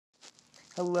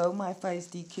Hello, my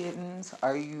feisty kittens.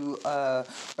 Are you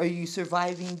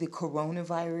surviving the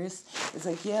coronavirus? It's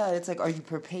like, yeah, it's like, are you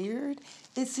prepared?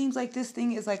 It seems like this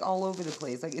thing is like all over the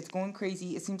place. Like it's going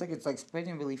crazy. It seems like it's like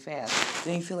spreading really fast.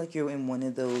 Don't you feel like you're in one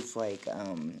of those like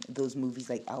those movies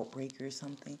like Outbreak or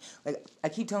something? Like I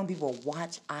keep telling people,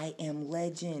 watch I Am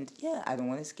Legend. Yeah, I don't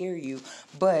want to scare you,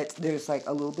 but there's like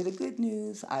a little bit of good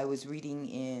news. I was reading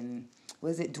in,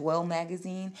 was it Dwell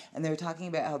magazine, and they were talking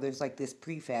about how there's like this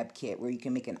prefab kit where you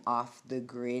can make an off the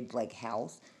grid like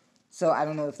house. So I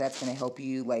don't know if that's gonna help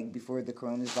you like before the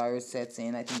coronavirus sets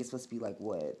in. I think it's supposed to be like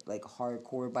what, like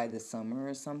hardcore by the summer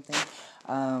or something.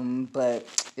 But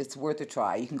it's worth a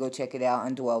try. You can go check it out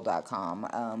on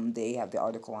dwell.com. They have the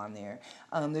article on there.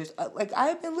 There's like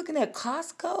I've been looking at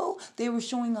Costco. They were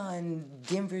showing on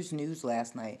Denver's news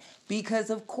last night because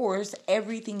of course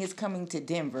everything is coming to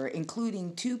Denver,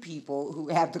 including two people who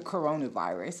have the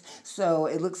coronavirus. So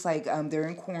it looks like they're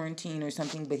in quarantine or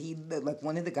something. But like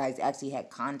one of the guys actually had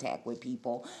contact with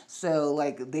people. So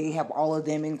like they have all of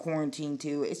them in quarantine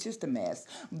too. It's just a mess.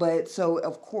 But so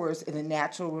of course in a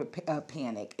natural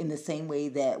panic, in the same way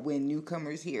that when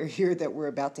newcomers here hear that we're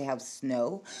about to have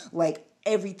snow, like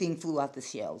everything flew off the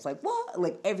shelves. Like what?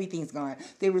 Like everything's gone.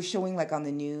 They were showing like on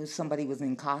the news, somebody was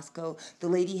in Costco. The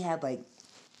lady had like,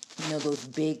 those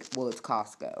big, well, it's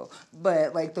Costco,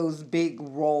 but like those big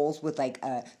rolls with like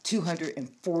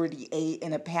 248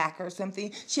 in a pack or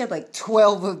something. She had like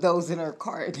 12 of those in her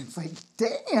cart. It's like,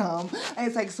 damn. And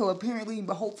it's like, so apparently,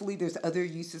 but hopefully there's other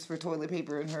uses for toilet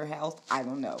paper in her house. I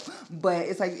don't know. But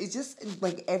it's like, it's just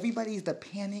like the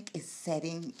panic is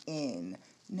setting in.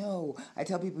 No, I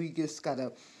tell people you just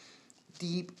gotta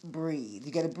deep breathe.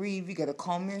 You gotta breathe. You gotta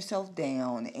calm yourself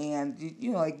down, and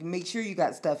like make sure you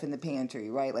got stuff in the pantry,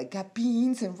 right? Like got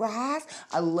beans and rice.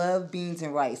 I love beans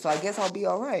and rice, so I guess I'll be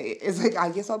all right. It's like I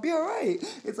guess I'll be all right.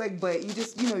 It's like, but you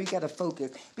just you gotta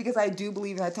focus because I do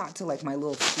believe, and I talk to like my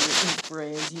little spirit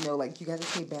friends. Like you gotta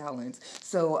stay balanced.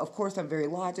 So of course I'm very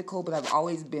logical, but I've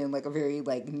always been like a very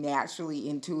like naturally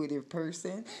intuitive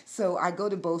person. So I go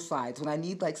to both sides. When I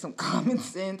need like some common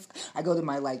sense, I go to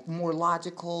my like more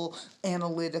logical,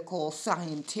 analytical,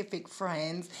 scientific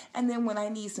friends. And then when I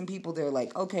need some people, they're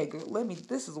like, okay, girl,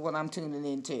 this is what I'm tuning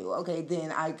into. Okay,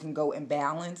 then I can go and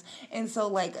balance. And so,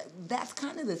 like, that's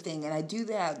kind of the thing. And I do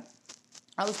that.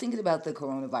 I was thinking about the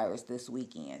coronavirus this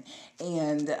weekend.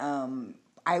 And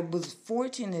I was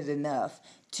fortunate enough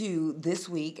to this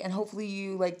week, and hopefully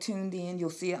you like tuned in. You'll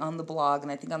see it on the blog, and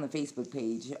I think on the Facebook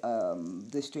page,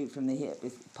 the Straight from the Hip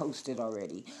is posted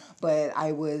already. But I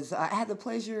had the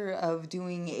pleasure of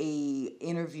doing a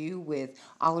interview with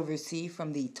Oliver C.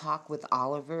 from the Talk with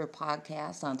Oliver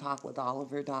podcast on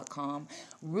talkwitholiver.com.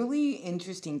 Really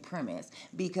interesting premise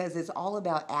because it's all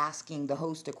about asking the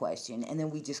host a question, and then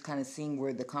we just kind of seeing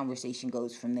where the conversation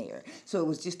goes from there. So it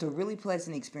was just a really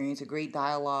pleasant experience, a great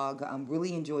dialogue.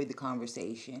 Really enjoyed the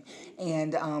conversation,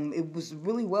 and it was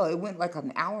really well. It went like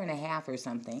an hour and a half or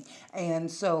something, and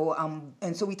so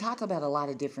we talked about a lot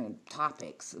of different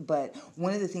topics. But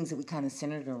one of the things that we kind of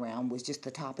centered around was just the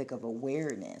topic of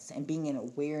awareness and being in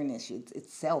awareness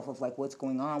itself of like what's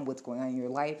going on in your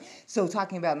life. So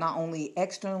talking about not only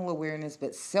external awareness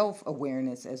but self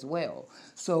awareness as well.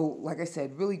 So like I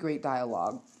said, really great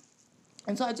dialogue.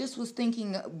 And so I just was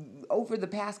thinking over the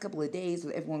past couple of days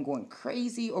with everyone going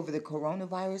crazy over the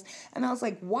coronavirus. And I was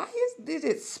like, did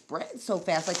it spread so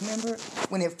fast? Like, remember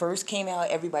when it first came out,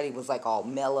 everybody was like all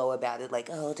mellow about it. Like,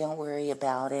 oh, don't worry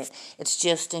about it. It's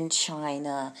just in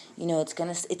China. It's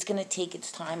gonna take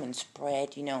its time and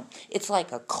spread. It's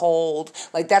like a cold.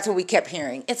 Like, that's what we kept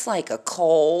hearing. It's like a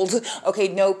cold. Okay,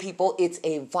 no, people, it's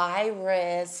a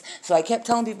virus. So I kept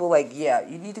telling people, like, yeah,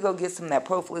 you need to go get some of that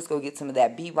propolis, go get some of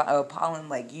that bee pollen.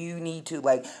 Like you need to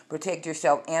like protect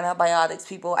yourself. Antibiotics,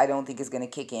 people, I don't think is going to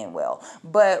kick in well.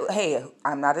 But hey,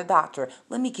 I'm not a doctor.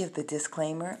 Let me give the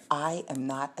disclaimer. I am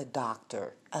not a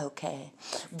doctor. Okay.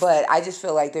 But I just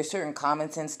feel like there's certain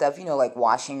common sense stuff, like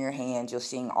washing your hands. You're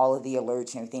seeing all of the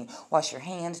alerts and everything. Wash your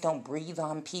hands. Don't breathe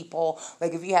on people.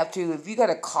 Like if you got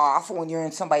a cough when you're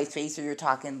in somebody's face or you're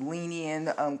talking, lean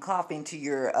in, cough into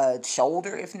your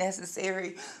shoulder if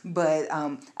necessary. But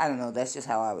I don't know. That's just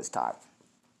how I was taught.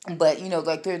 But,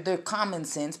 like they're common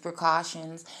sense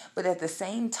precautions. But at the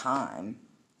same time,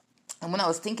 and when I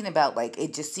was thinking about, like,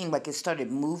 it just seemed like it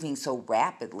started moving so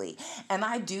rapidly. And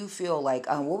I do feel like,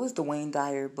 what was the Wayne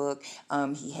Dyer book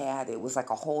he had? It was like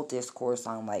a whole discourse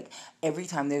on, like, every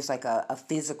time there's, like, a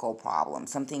physical problem,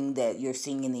 something that you're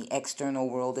seeing in the external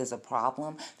world as a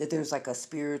problem, that there's, like, a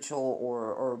spiritual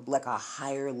or like, a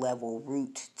higher level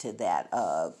root to that,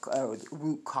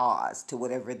 root cause to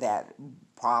whatever that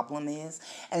problem is.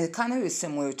 And it kind of is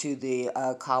similar to the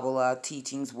Kabbalah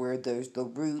teachings where there's the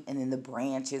root and then the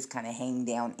branches kind of hang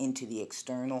down into the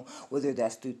external, whether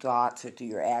that's through thoughts or through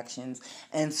your actions.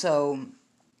 And so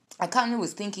I kind of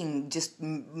was thinking, just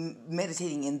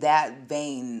meditating in that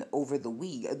vein over the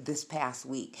week, this past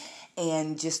week,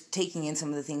 and just taking in some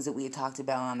of the things that we had talked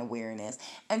about on awareness,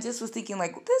 and just was thinking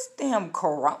like this damn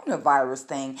coronavirus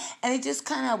thing, and it just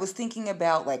kind of was thinking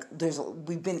about like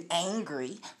we've been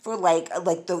angry for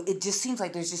it just seems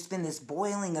like there's just been this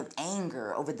boiling of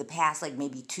anger over the past like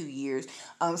maybe 2 years.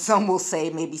 Some will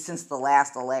say maybe since the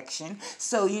last election.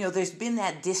 So there's been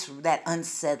that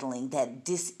unsettling, that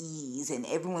dis-ease, and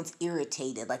everyone's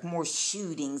irritated, like more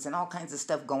shootings and all kinds of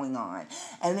stuff going on.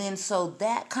 And then so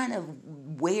that kind of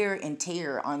wear and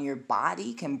tear on your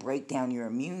body can break down your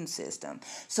immune system.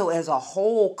 So as a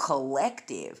whole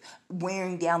collective,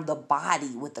 wearing down the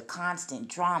body with the constant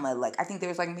drama, like I think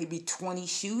there's like maybe 20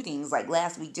 shootings like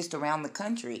last week just around the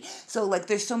country. So like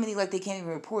there's so many like they can't even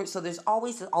report. So there's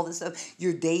always all this stuff.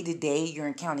 Your day to day, you're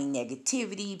encountering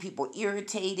negativity, people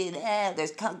irritated,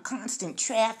 there's constant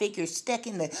traffic, you're stuck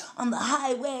on the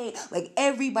highway. Like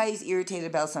everybody's irritated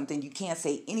about something. You can't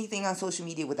say anything on social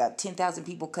media without 10,000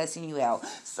 people cussing you out.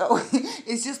 So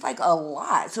it's just like a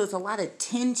lot. So it's a lot of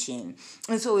tension.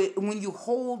 And so when you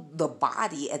hold the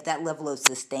body at that level of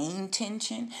sustained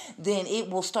tension, then it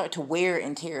will start to wear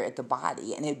and tear at the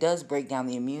body, and it does break down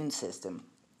the immune system.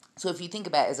 So if you think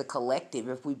about it as a collective,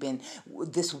 if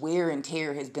this wear and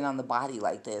tear has been on the body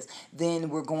like this, then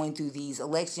we're going through these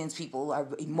elections. People are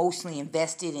emotionally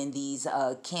invested in these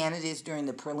candidates during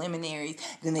the preliminaries.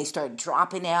 Then they start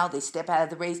dropping out. They step out of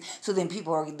the race. So then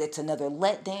that's another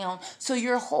letdown. So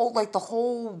the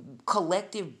whole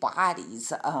collective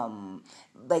body's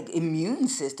immune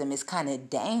system is kind of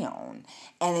down.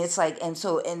 And it's like,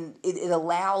 and it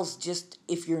allows, just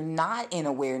if you're not in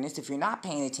awareness, if you're not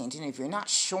paying attention, if you're not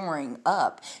shoring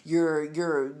up your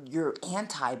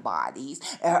antibodies,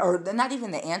 or not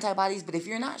even the antibodies, but if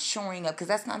you're not shoring up, because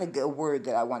that's not a good word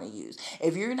that I want to use,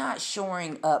 if you're not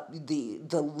shoring up the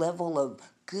level of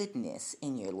goodness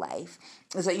in your life,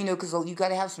 it's like, because you got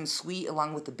to have some sweet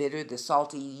along with the bitter, the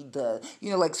salty,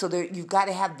 so there, you've got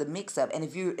to have the mix up. And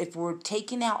if we're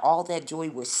taking out all that joy,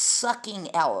 we're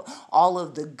sucking out all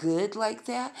of the good like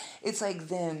that, it's like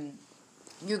then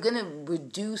you're going to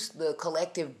reduce the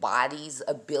collective body's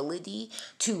ability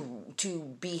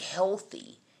to be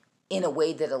healthy in a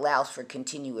way that allows for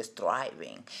continuous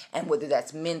thriving. And whether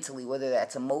that's mentally, whether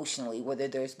that's emotionally, whether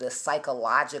there's the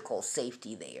psychological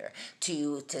safety there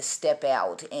to step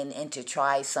out and to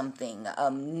try something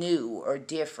new or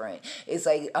different. It's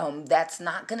like that's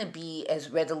not going to be as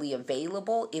readily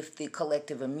available if the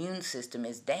collective immune system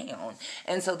is down.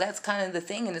 And so that's kind of the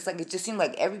thing. And it's like, it just seems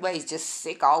like everybody's just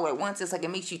sick all at once. It's like it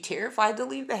makes you terrified to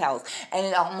leave the house. And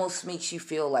it almost makes you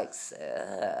feel like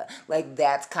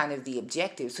that's kind of the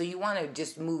objective. So you want to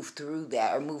just move through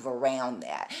that or move around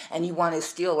that. And you want to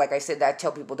still, like I said, I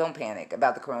tell people don't panic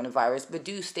about the coronavirus, but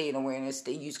do stay in awareness,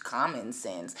 use common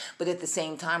sense. But at the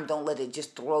same time, don't let it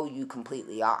just throw you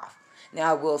completely off.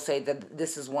 Now, I will say that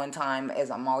this is one time, as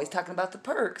I'm always talking about the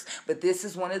perks, but this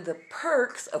is one of the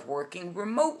perks of working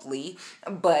remotely.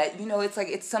 But, it's like,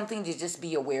 it's something to just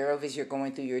be aware of as you're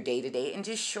going through your day-to-day and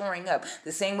just shoring up.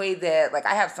 The same way that, like,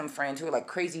 I have some friends who are like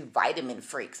crazy vitamin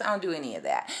freaks. I don't do any of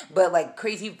that. But, like,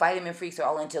 crazy vitamin freaks are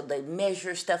all into, they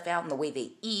measure stuff out in the way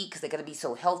they eat because they got to be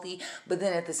so healthy. But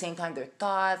then at the same time, their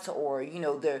thoughts or,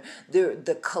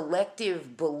 the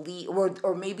collective belief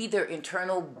or maybe their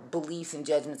internal beliefs and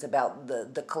judgments about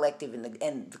the collective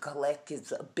and the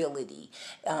collective's ability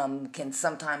can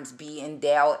sometimes be in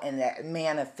doubt, and that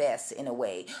manifests in a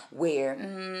way where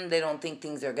they don't think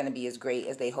things are going to be as great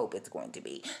as they hope it's going to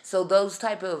be. So those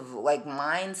type of like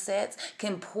mindsets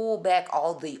can pull back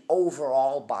all the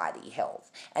overall body health,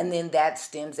 and then that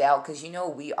stems out because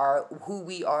we are who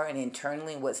we are, and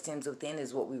internally what stems within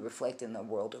is what we reflect in the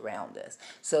world around us.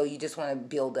 So you just want to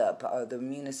build up the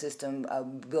immune system,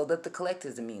 build up the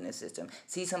collective's immune system.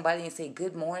 See somebody and say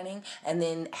good morning, and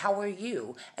then how are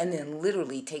you, and then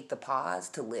literally take the pause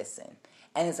to listen.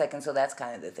 And it's like, and so that's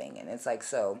kind of the thing. And it's like,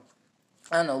 so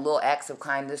I don't know, little acts of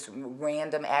kindness,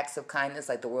 random acts of kindness,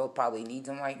 like the world probably needs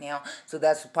them right now. So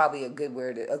that's probably a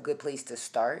good place to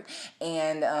start.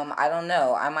 And I don't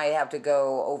know, I might have to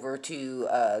go over to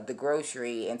the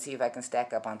grocery and see if I can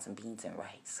stack up on some beans and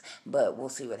rice. But we'll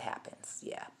see what happens.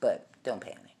 Yeah, but don't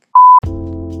panic.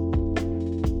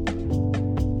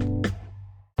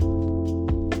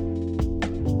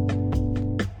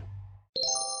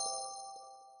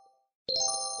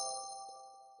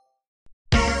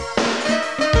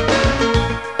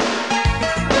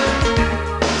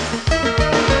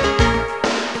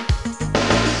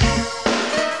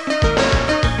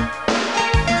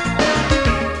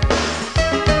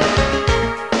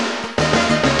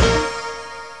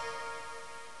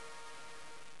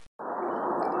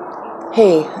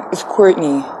 Hey, it's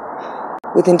Courtney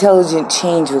with Intelligent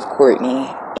Change with Courtney,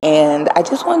 and I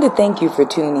just wanted to thank you for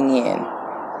tuning in.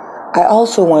 I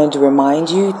also wanted to remind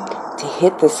you to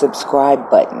hit the subscribe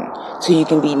button so you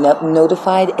can be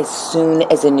notified as soon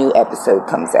as a new episode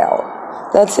comes out.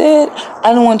 That's it.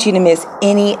 I don't want you to miss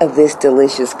any of this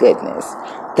delicious goodness.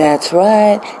 That's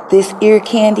right. This ear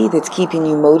candy that's keeping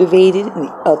you motivated in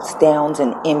the ups, downs,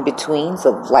 and in-betweens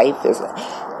of life as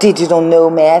a digital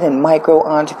nomad and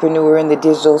micro-entrepreneur in the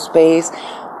digital space.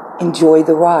 Enjoy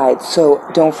the ride. So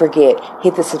don't forget,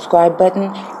 hit the subscribe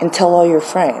button and tell all your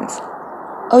friends.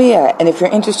 Oh yeah, and if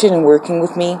you're interested in working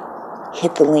with me,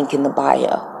 hit the link in the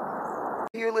bio.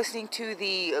 You're listening to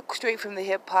the Straight from the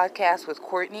Hip podcast with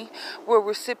Courtney, where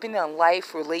we're sipping on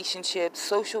life, relationships,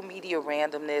 social media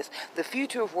randomness, the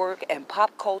future of work, and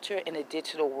pop culture in a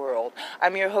digital world.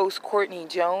 I'm your host, Courtney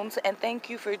Jones, and thank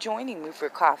you for joining me for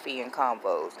Coffee and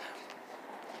Convos.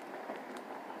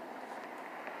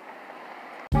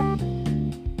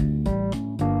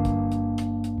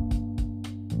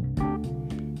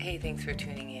 Hey, thanks for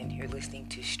tuning in. You're listening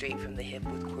to Straight from the Hip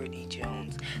with Courtney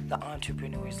Jones, the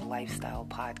Entrepreneur's Lifestyle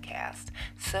Podcast.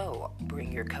 So,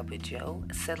 bring your cup of joe,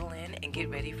 settle in, and get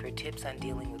ready for tips on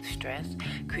dealing with stress,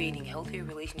 creating healthier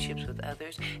relationships with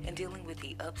others, and dealing with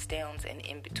the ups, downs, and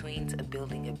in-betweens of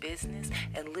building a business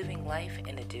and living life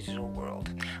in a digital world.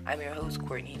 I'm your host,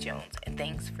 Courtney Jones, and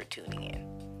thanks for tuning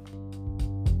in.